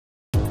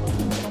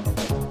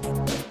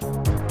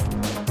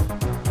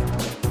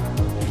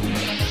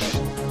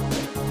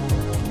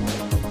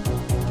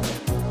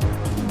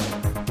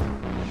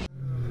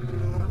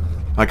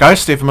Hi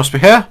guys, Stephen must be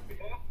here.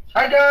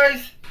 Hi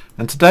guys!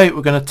 And today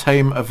we're going to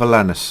tame a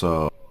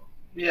Velonasaur.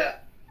 Yeah.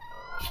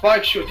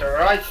 Spike shooter,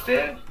 right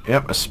Steve?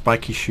 Yep, a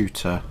spiky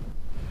shooter.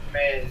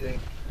 Amazing.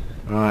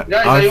 Right,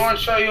 Guys, I want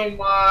to show you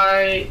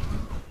my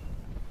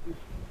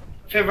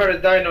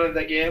favorite dino in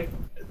the game.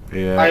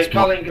 Yeah, I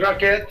call it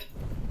Rocket.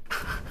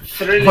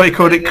 Really why you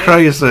called it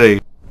crazy?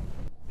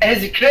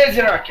 It's a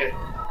crazy rocket.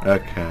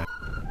 Okay.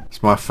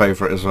 It's my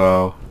favourite as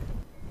well.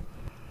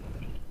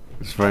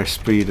 It's very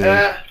speedy.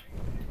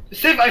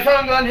 Steve, I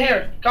found one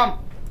here. Come.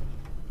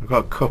 I've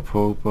got a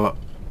couple, but...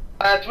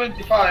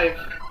 25.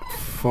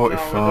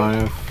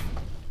 45. No,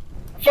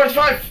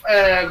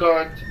 45,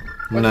 God.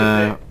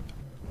 No,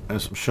 I'm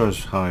sure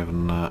it's higher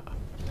than that.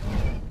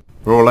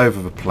 We're all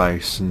over the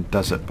place in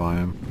desert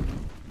biome.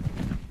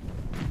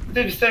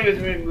 Steve, stay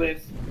with me,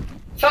 please.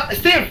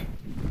 Steve!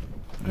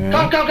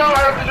 Yeah. Come, I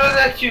have to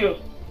protect you.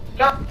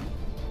 Come.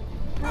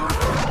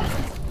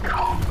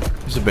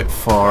 It's a bit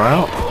far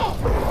out.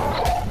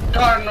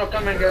 Car no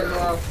coming as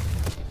well.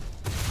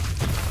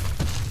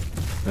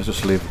 Let's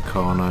just leave the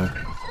car now.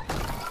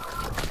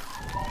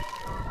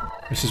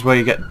 This is where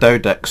you get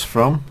dodex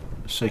from,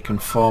 so you can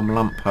farm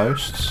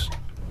lampposts.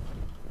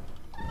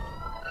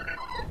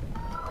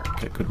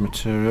 Get good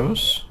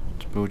materials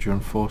to build your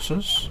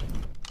enforcers.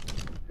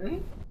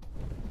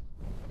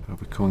 I'll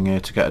be coming here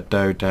to get a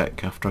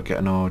dodec after I get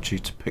an RG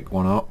to pick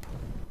one up.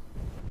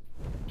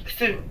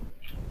 Steve,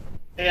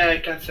 yeah, I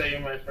can say you,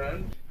 my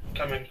friend.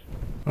 Coming.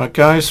 Right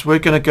guys, we're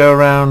going to go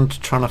around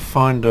trying to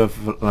find a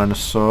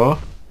Velonasaur,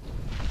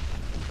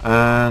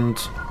 and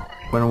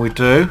when we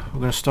do, we're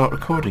going to start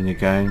recording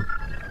again.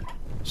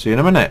 See you in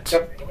a minute.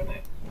 Yep.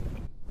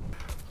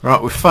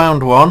 Right, we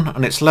found one,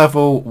 and it's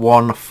level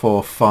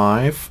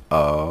 145.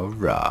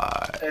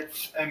 Alright.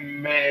 It's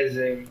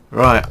amazing.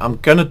 Right, I'm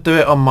going to do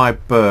it on my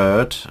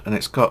bird, and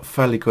it's got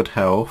fairly good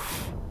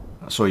health.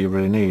 That's all you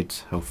really need,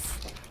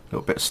 health, a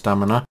little bit of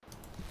stamina.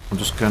 I'm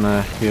just going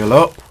to heal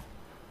up.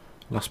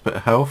 Last bit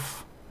of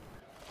health.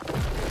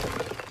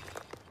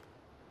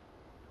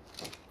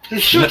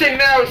 He's shooting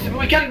now.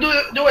 We can do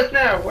it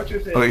now. What do you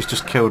think? Oh, he's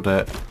just killed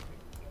it.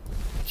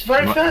 It's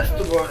very fast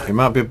to go. It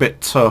might be a bit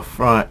tough.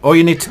 Right, all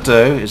you need to do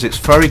is it's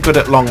very good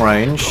at long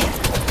range.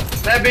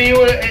 Maybe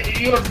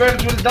your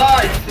bird will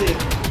die, Steve.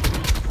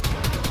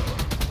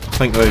 I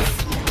think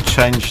we've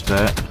changed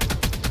it.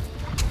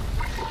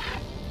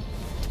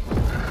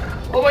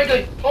 Oh my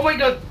god! Oh my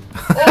god!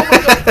 Oh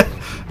my god!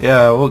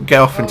 Yeah, I won't get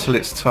off until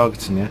it's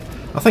targeting you.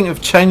 I think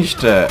we've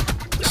changed it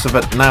so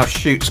that now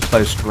shoots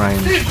close range.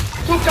 Steve,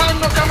 two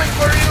count not coming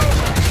for you.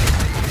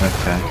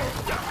 Okay.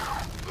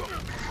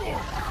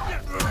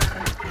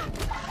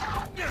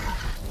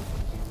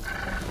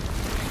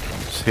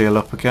 Just heal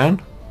up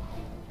again.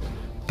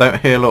 Don't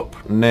heal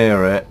up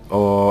near it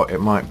or it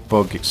might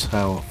bug its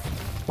health.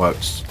 Well,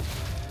 its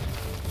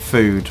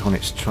food when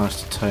it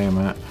tries to tame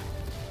it.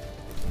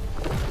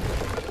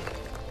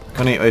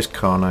 Gonna eat those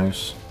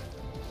carnos.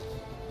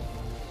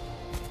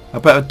 I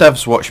bet the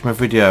devs watched my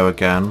video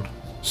again,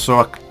 so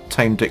I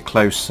tamed it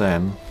close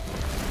in.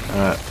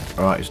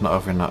 Right, he's not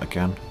having that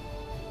again.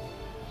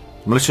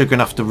 I'm literally going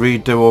to have to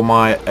redo all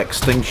my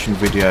extinction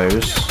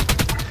videos.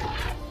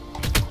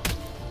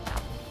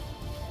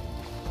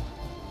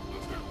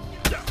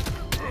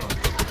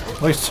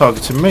 Oh, he's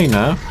targeting me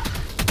now.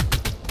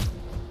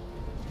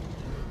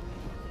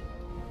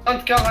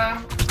 Don't kill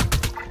him.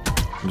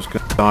 I'm just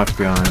going to dive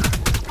behind.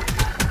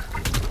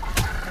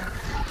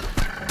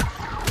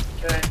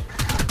 Okay.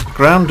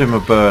 Ground him a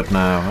bird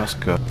now, that's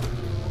good.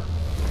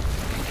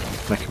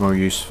 Make him more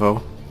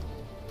useful.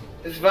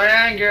 It's very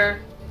angry.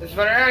 It's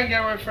very angry,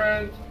 my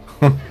friend.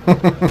 Oh,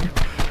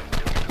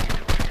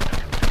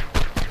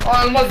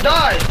 I almost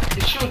died.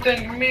 He's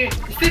shooting me.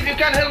 Steve, you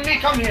can help me.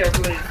 Come here,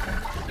 please.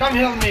 Come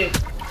help me.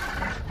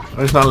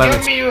 Oh, he's not letting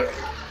Give me your...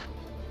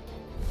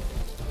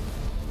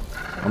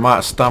 I'm out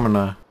of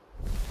stamina.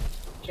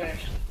 Okay.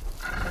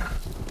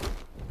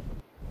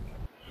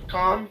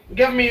 Come.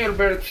 Give me your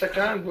bird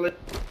second, please.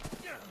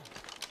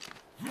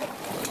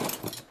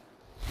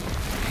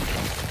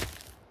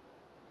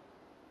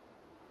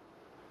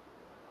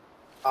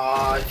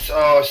 Ah, it's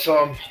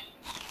awesome.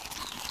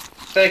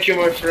 Thank you,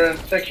 my friend.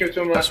 Thank you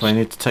too much. That's why you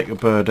need to take a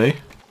birdie.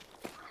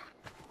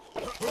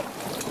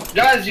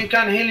 Guys, you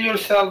can heal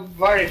yourself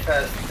very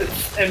fast.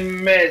 It's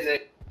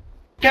amazing.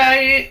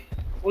 Okay,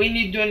 we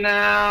need to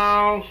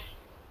now...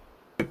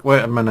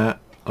 Wait a minute,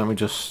 let me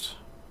just...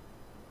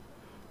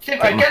 Steve,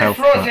 I can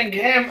freezing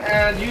him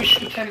and you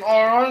shoot him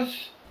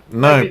arrows?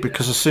 No,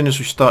 because as soon as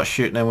we start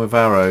shooting them with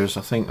arrows,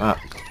 I think that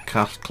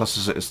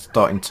classes it as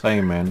starting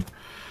taming.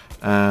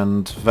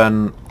 And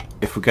then,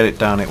 if we get it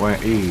down, it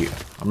won't eat.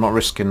 I'm not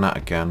risking that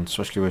again,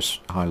 especially with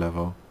high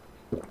level.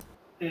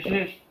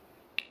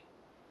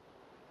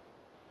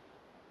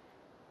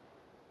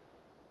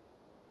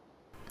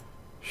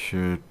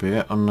 Should be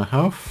it on the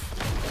health.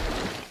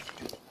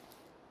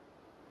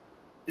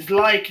 It's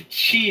like a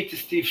cheat,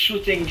 Steve,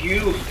 shooting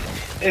you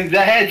in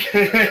the head.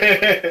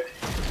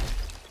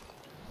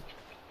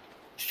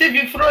 Steve,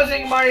 you're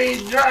freezing my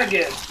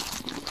dragon.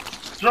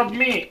 Drop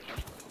me.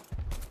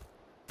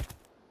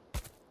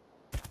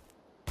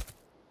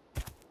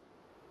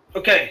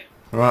 Okay.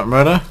 Right, I'm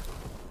ready.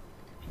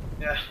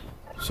 Yeah.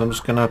 So I'm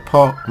just going to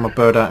park my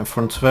bird out in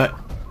front of it.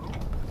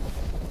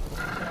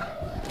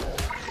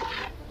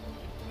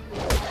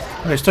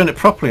 Oh, it's doing it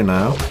properly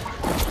now.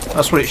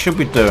 That's what it should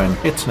be doing,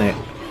 hitting it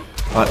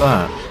like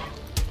that.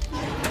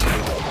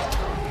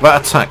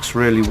 That attack's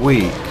really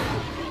weak.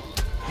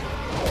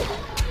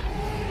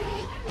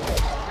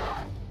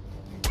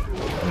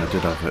 Yeah, I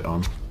did have it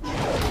on.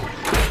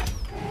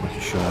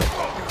 Making sure I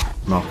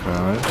knock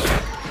arrows.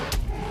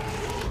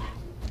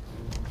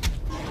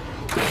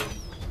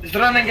 It's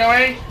running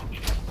away.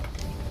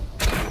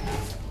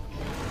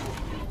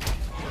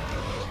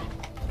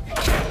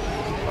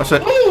 That's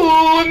it.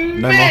 Ooh,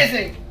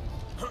 amazing!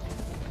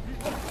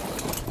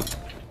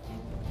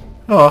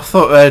 Oh, I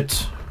thought they'd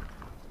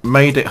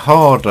made it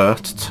harder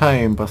to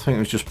tame, but I think it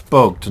was just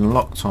bugged and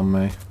locked on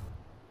me.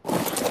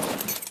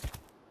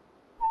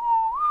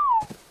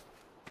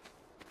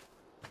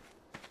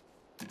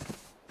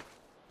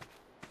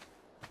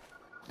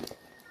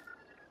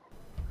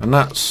 And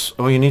that's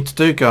all you need to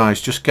do,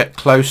 guys. Just get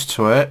close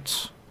to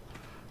it,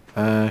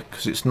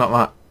 because it's not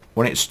that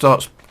when it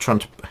starts trying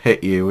to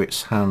hit you,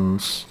 its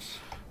hands.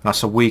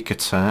 That's a weak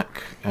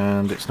attack,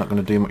 and it's not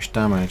going to do much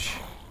damage.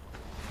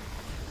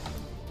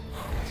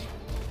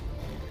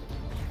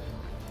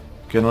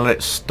 Gonna let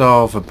it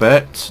starve a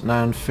bit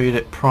now and feed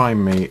it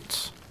prime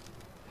meat.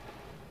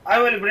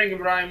 I will bring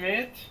prime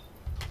meat.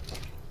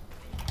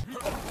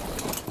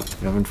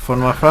 You having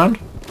fun, my friend?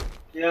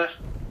 Yeah.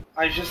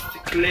 I just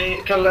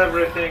kill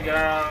everything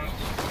around.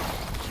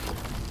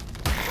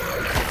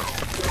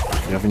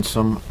 You having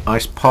some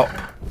ice pop?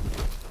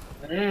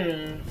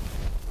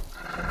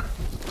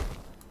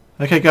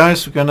 Okay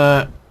guys, we're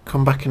gonna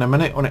come back in a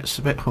minute when it's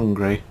a bit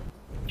hungry.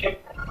 Okay.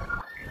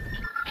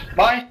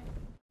 Bye.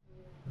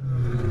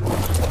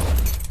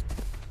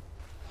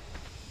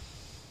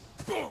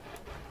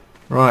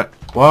 Right,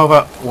 while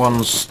that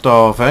one's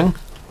starving,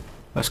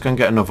 let's go and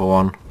get another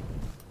one.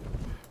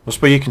 That's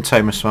where you can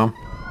tame this one.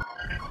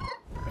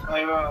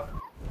 I will.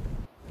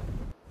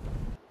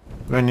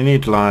 We only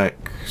need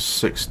like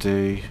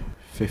 60,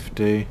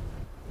 50. Is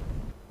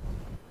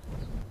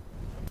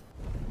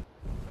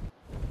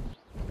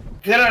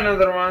there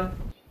another one?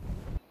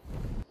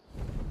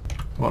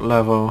 What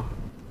level?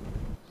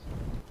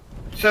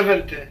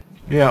 70.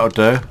 Yeah, it'll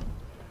do.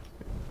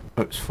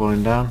 Oh, it's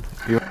falling down.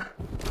 Yeah.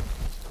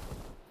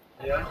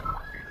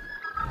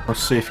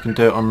 Let's see if you can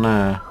do it on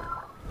there.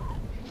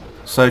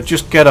 So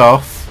just get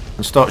off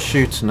and start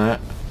shooting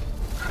it.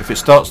 If it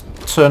starts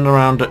turning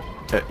around at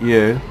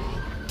you,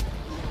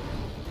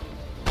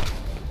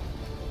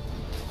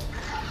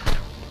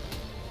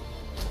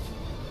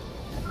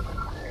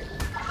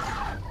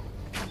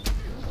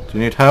 do you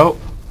need help?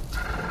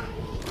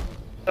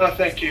 Oh,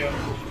 thank you.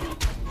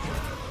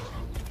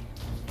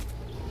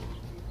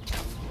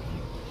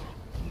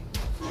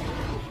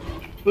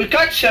 We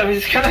catch him,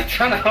 he's gonna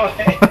turn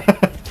away.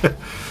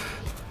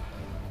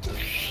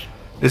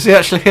 Is he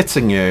actually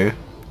hitting you?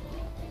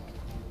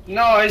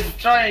 No, he's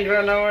trying to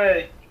run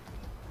away.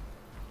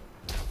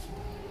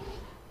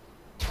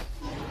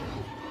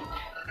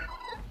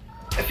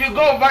 If you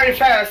go very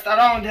fast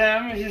around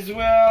him, he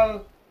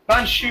will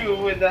punch you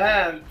with the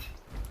hand.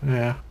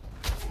 Yeah.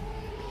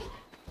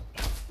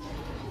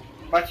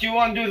 But you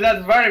won't do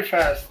that very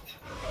fast.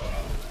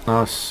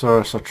 No,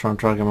 sorry, so I'll try and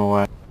drag him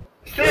away.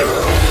 Steve!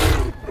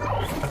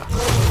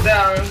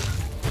 Down.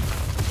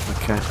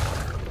 Okay.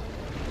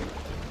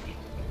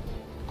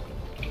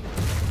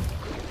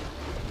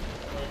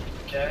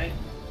 Okay.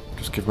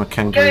 Just give him a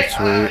kangaroo Okay,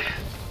 to eat.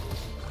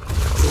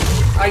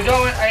 I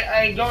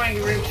going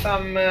to bring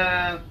some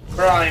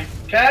brine,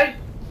 okay?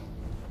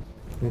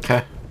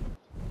 Okay.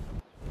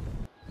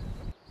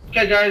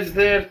 Okay guys,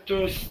 there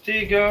to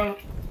Stigo.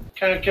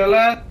 Can you kill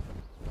it?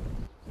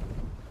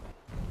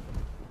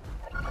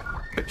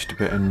 Pitched a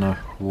bit in the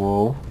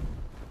wall.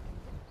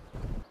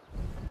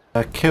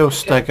 Kill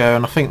Stego,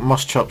 and I think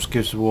Moss Chops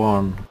gives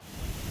one.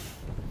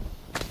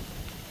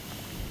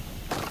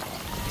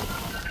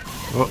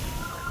 Oh.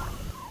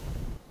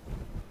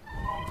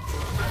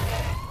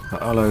 The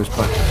Aloe's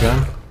back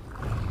again.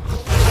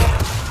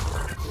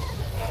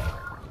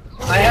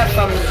 I have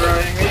some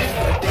brine meat. I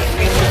think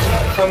we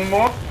need some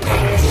more.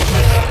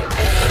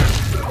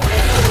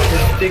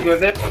 Just stick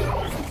with it.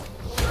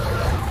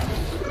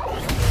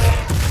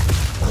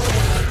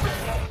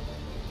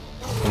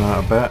 Come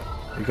out a bit.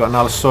 You've got an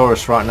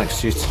Allosaurus right next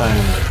to your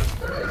tame.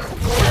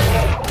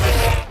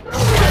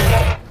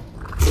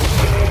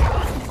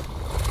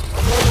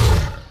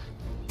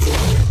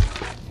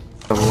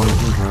 Level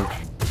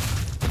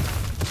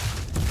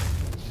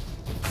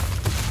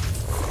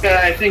 100. Okay,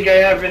 I think I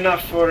have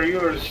enough for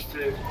yours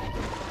too.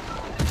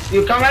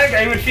 You come back,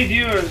 I will feed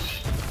yours.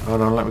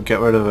 Hold on, let me get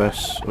rid of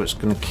this, or it's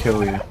gonna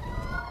kill you.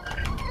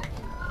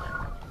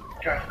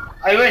 Okay.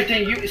 I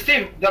waiting. You,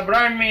 Steve, the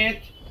brine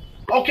meat.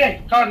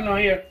 Okay, Cardinal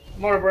here.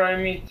 More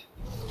brine meat.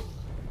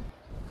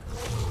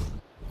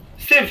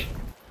 Steve,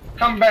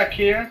 come back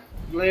here,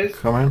 please.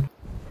 Come in.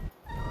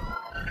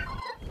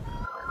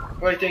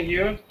 Waiting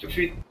you to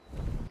feed.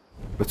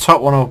 The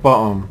top one or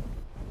bottom?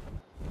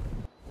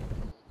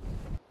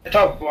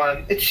 Top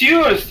one. It's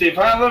you, Steve.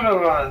 I'm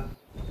level 1.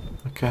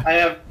 Okay. I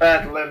have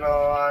bad level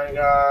 1,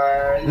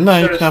 guys. No,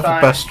 you can have the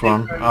best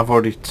one. I've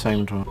already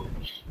tamed one.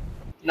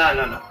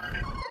 No.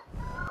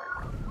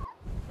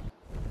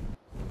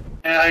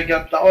 And I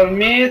got the all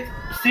meat.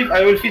 Steve,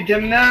 I will feed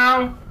him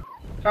now.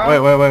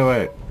 Come.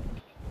 Wait.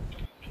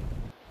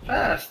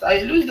 Fast.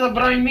 I lose the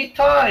brine meat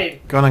time.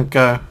 Go on and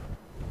go.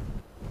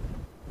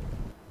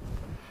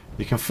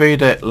 You can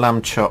feed it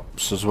lamb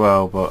chops as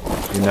well, but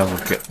you never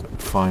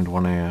find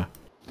one here.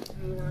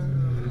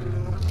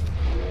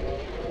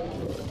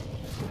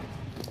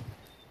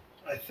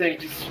 I think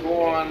this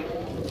one.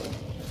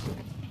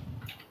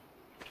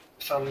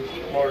 Some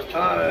more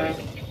time.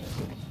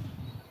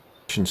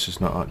 Is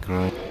not that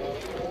great.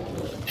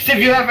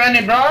 Steve, you have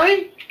any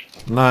brine?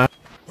 No.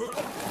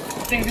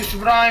 I think this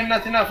brine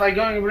not enough. I'm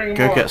going to bring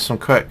Go more. get some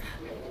quick.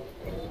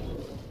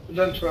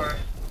 Don't worry.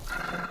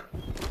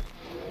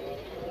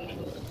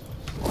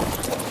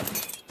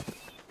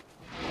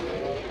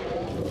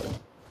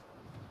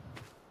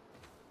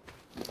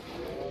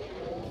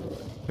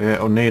 Yeah,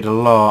 it'll need a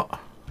lot.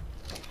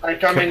 I'm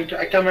coming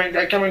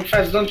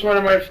fast. Don't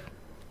worry, my.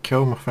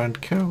 Kill, my friend,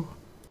 kill.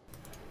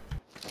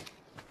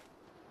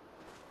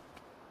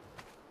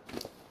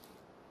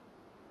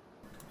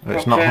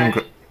 It's not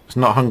hungry. It's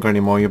not hungry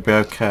anymore. You'll be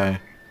okay.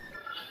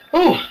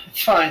 Oh,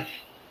 it's fine.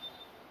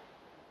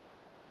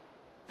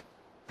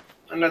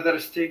 Another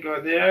stick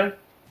go there.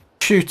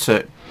 Shoot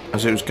it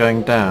as it was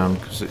going down,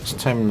 because its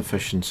taming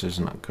efficiency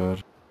isn't that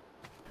good.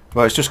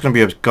 Well, it's just going to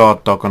be a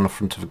guard dog on the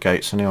front of the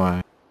gates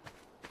anyway.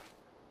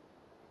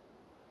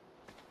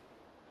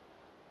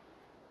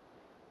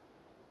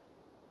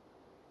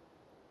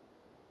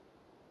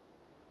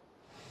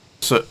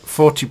 It's at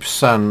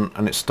 40%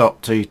 and it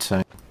stopped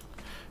eating.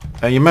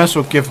 You may as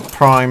well give a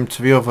prime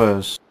to the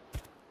others.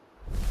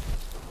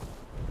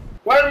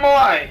 Where am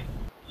I?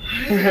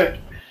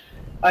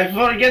 I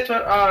forget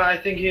where. Oh, I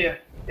think here.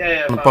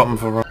 Yeah. On the bottom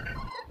of the rock.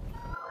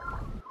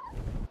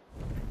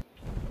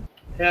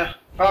 Yeah,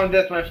 found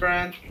that, my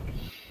friend.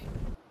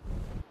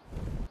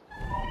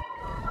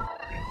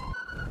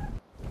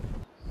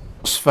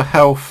 What's the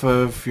health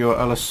of your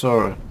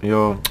Allosaurus? I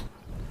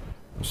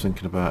was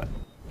thinking about,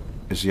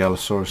 is the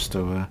Allosaurus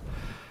still there?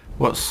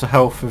 What's the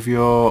health of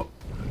your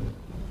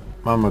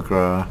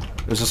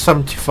Mammogram? There's a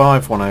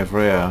 75 one over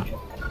here.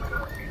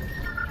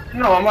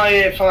 No,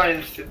 my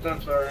fine, Steve,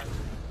 don't worry.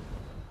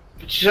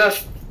 It's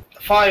just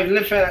 5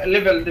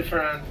 level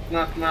different,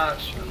 not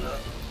much. You know.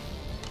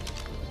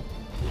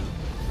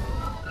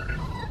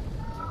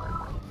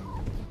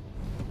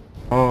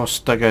 Oh,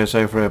 Stego's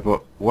over here,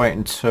 but wait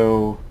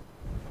until...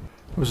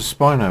 There was a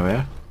Spino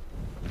here.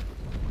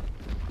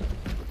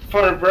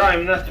 For a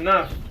brine, not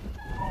enough.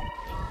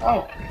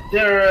 Oh,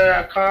 there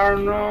a car,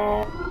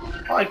 no.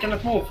 Oh, I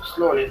cannot move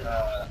slowly.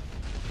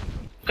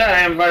 Okay, I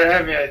am very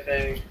heavy, I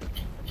think.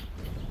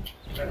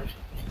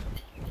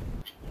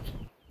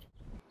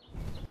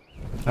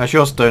 How's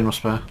yours doing,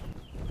 Whisper?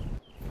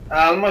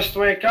 I almost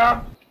wake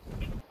up.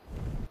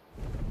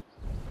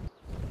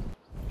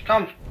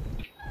 Come.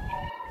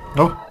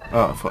 Oh,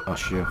 I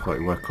thought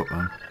you woke up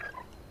then.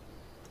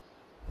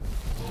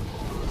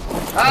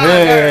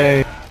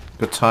 Yay!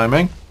 Good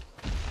timing.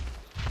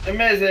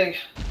 Amazing.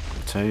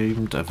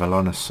 Tamed a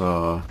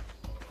Velonasaur.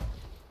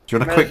 Do you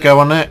want a quick go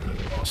on it?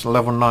 It's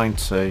level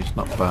 90, it's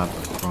not bad.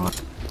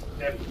 Right.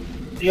 Yep.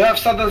 You have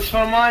saddles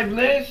for my,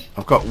 please?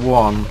 I've got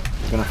one.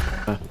 I'm gonna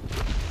have to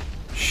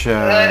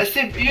share.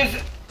 Steve, use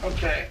it.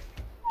 Okay.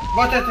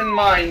 Put it in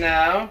mine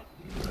now.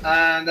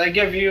 And I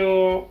give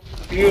you...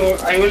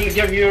 I will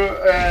give you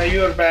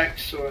your back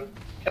soon.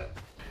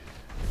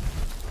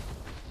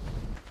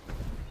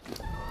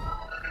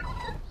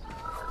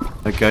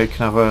 Okay, you can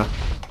have a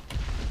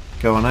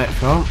go on it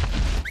if you want.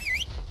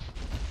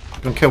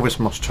 I'm gonna kill this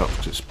moss chop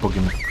because it's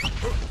bugging me.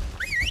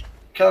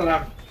 Kill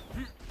him.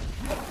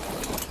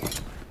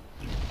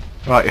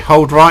 Right, you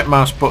hold right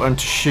mouse button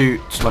to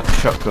shoot like a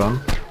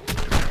shotgun.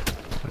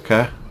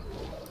 Okay.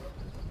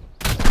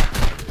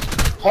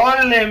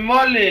 Holy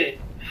moly!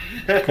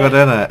 Good,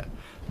 innit?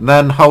 And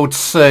then hold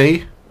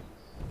C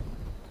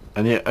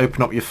and you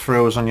open up your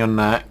frills on your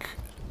neck.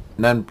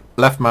 And then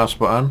left mouse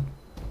button.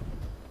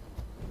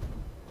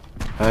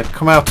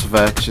 Come out of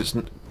there because it's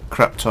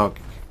crap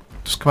target.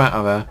 Just come out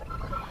of there.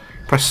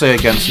 Press C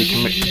again so you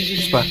can make...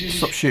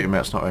 Stop shooting me,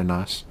 that's not very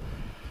nice.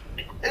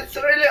 It's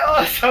really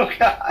awesome,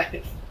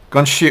 guys. Go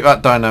and shoot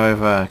that dino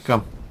over there.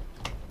 Come.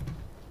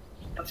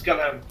 Let's kill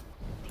him.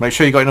 Make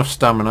sure you got enough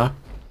stamina.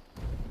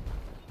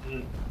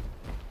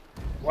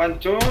 1,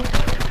 2.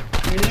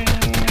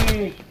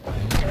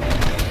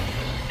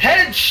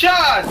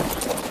 Headshot!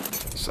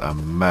 It's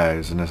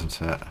amazing,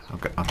 isn't it?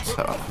 I'll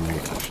set up for me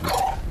actually.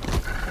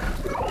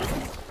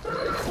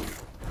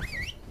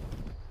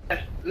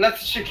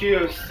 Let's check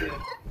yours.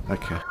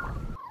 Okay.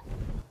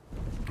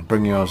 I'll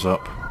bring yours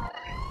up.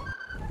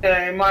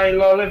 My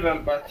low level,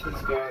 but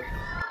it's good.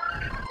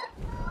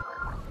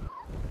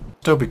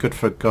 Still be good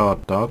for a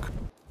guard dog.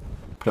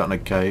 Put it on the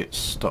gate,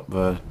 stop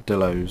the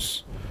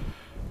dillos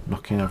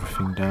knocking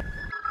everything down.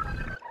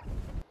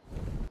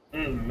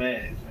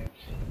 Amazing.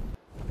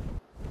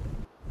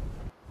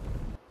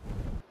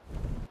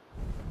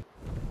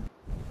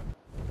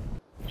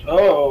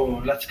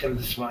 Oh, let's kill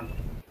this one.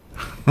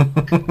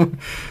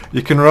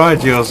 You can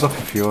ride yours up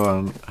if you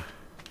want.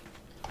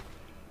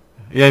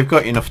 Yeah, you've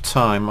got enough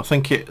time. I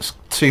think it's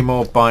 2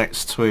 more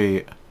bites to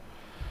eat.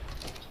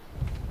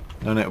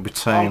 Then it'll be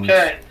tamed.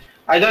 Okay.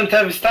 I don't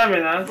have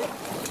stamina.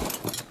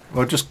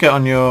 Well, just get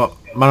on your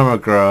mana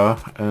grower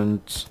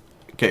and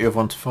get your other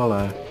one to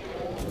follow.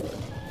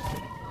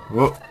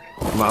 Whoop.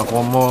 Might have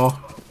 1 more.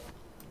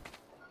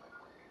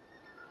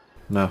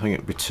 No, I think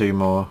it'll be 2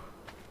 more.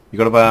 You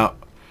got about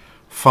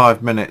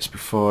 5 minutes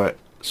before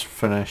it's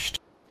finished.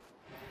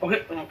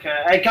 Okay,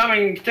 okay. I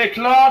coming. Take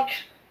lock.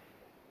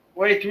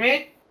 Wait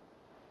me.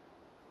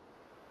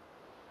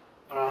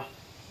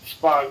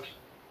 Spog.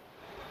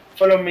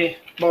 Follow me,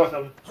 both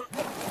of them.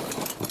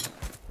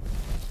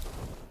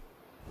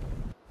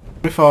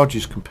 If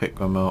Argies can pick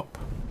them up.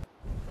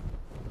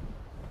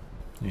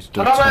 Need to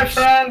do Hello, a my test.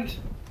 friend.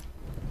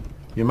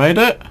 You made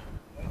it?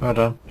 Well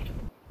done.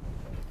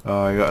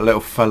 Oh, you got a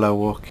little fellow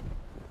walking.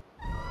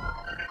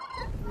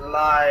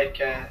 Like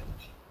it.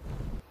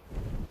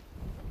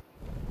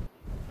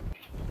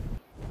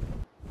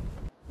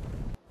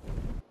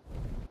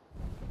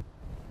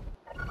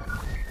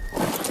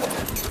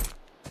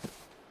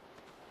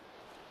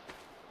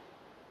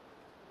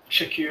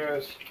 Check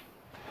yours.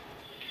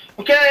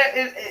 Okay,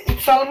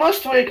 it's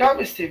almost wake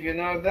up, Steve. You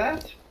know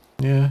that?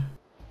 Yeah,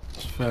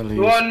 it's fairly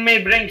You easy. want me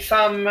bring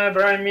some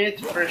brine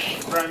meat,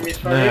 fresh brine meat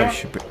for No, you? it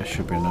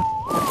should be enough.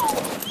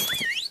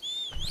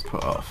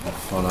 Put off and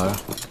follow.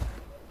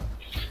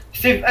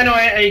 Steve,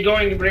 anyway, I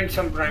going to bring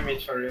some brine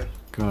meat for you.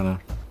 Go on then.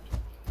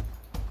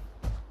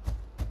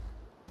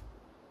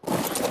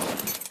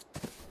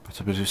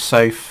 Better be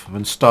safe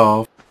than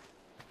starve.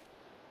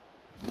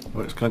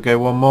 Oh, it's gonna go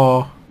 1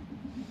 more.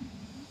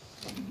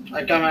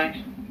 I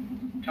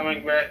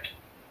coming back.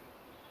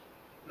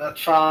 Not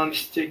found.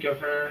 Sticker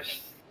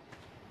first.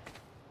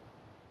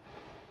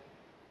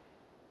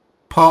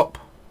 Pop.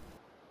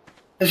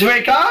 Is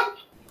wake up?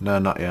 No,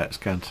 not yet. It's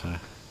going to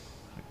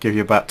give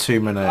you about 2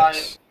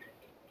 minutes.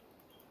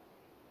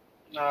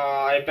 No,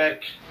 I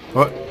back.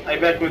 What? I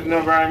back with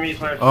no brine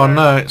meat, my friend. Oh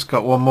no, it's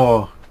got 1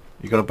 more.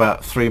 You got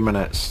about 3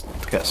 minutes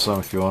to get some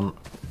if you want.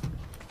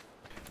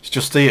 It's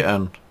just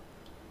eaten.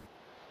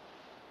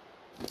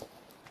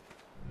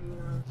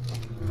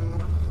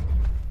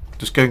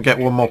 Just go and get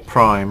 1 more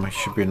prime. It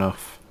should be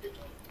enough.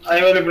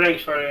 I will bring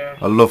for you.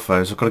 I love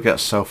those. I've got to get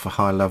myself a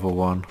high level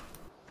one.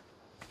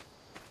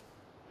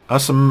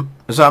 That's a,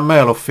 is that a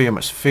male or female?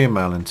 It's a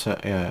female, isn't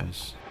it? Yeah, it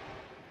is.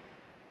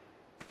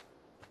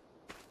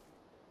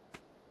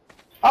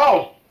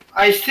 Oh,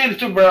 I steal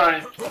 2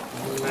 brine.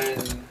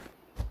 Man.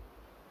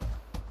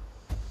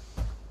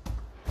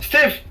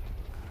 Steve,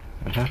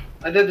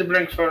 I did the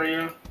bring for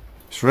you.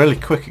 It's really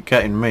quick at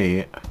getting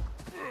meat.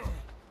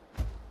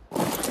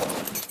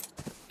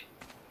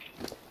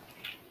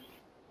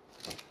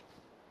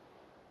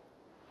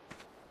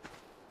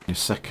 Your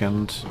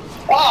second.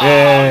 Oh,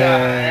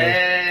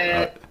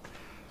 Yeah.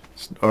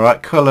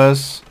 Alright,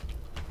 colours.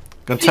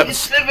 Gonna take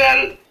it's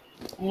level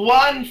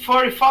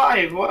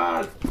 145.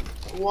 What?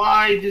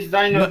 Why this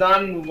dino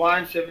done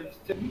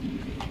 172?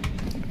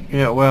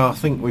 Yeah, well, I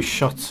think we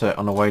shot it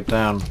on the way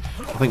down.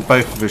 I think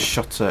both of us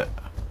shot it.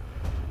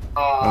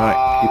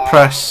 Right, you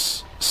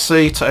press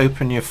C to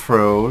open your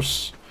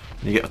throws.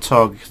 You get a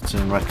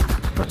targeting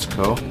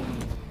reticle.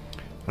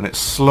 And it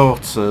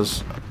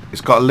slaughters.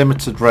 It's got a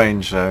limited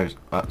range though.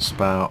 That's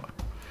about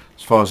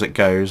as far as it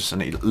goes.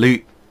 And it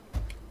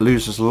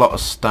loses a lot of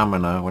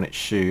stamina when it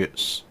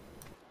shoots.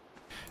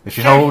 If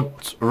you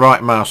hold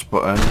right mouse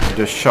button, you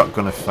do a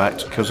shotgun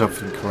effect. Kills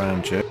everything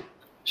around you.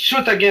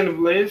 Shoot again,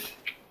 please.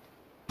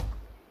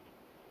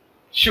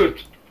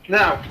 Shoot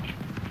now.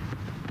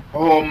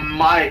 Oh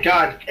my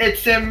god,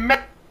 it's a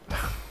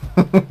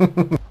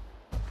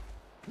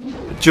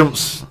It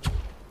jumps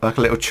like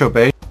a little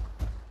chubby.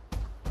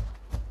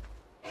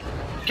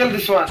 Kill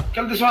this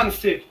one,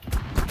 Steve.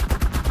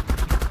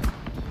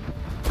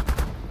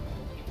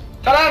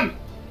 Kill him!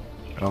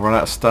 I run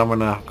out of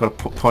stamina. I've got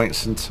to put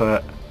points into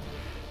it.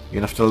 You're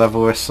gonna have to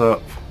level this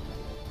up.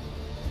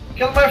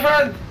 Kill my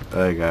friend!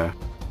 There you go.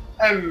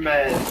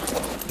 Man.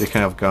 You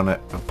can have gun it.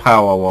 A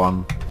power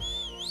one.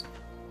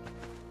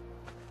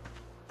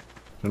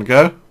 Gonna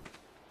go?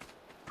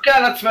 Okay,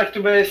 let's back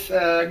to base.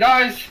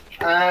 Guys,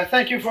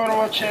 thank you for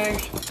watching.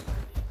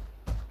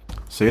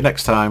 See you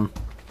next time.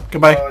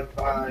 Goodbye.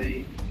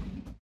 Goodbye.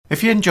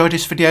 If you enjoyed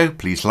this video,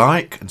 please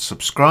like and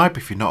subscribe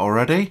if you're not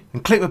already,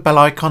 and click the bell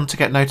icon to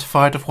get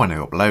notified of when I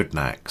upload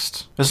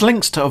next. There's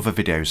links to other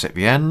videos at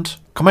the end,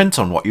 comment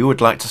on what you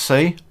would like to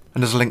see,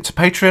 and there's a link to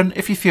Patreon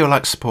if you feel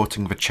like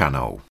supporting the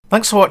channel.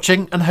 Thanks for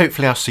watching, and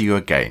hopefully I'll see you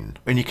again,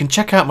 and you can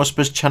check out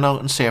Musba's channel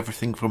and see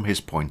everything from his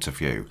point of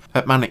view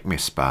at Manic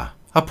Misbah.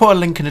 I'll put a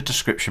link in the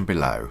description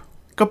below.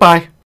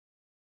 Goodbye.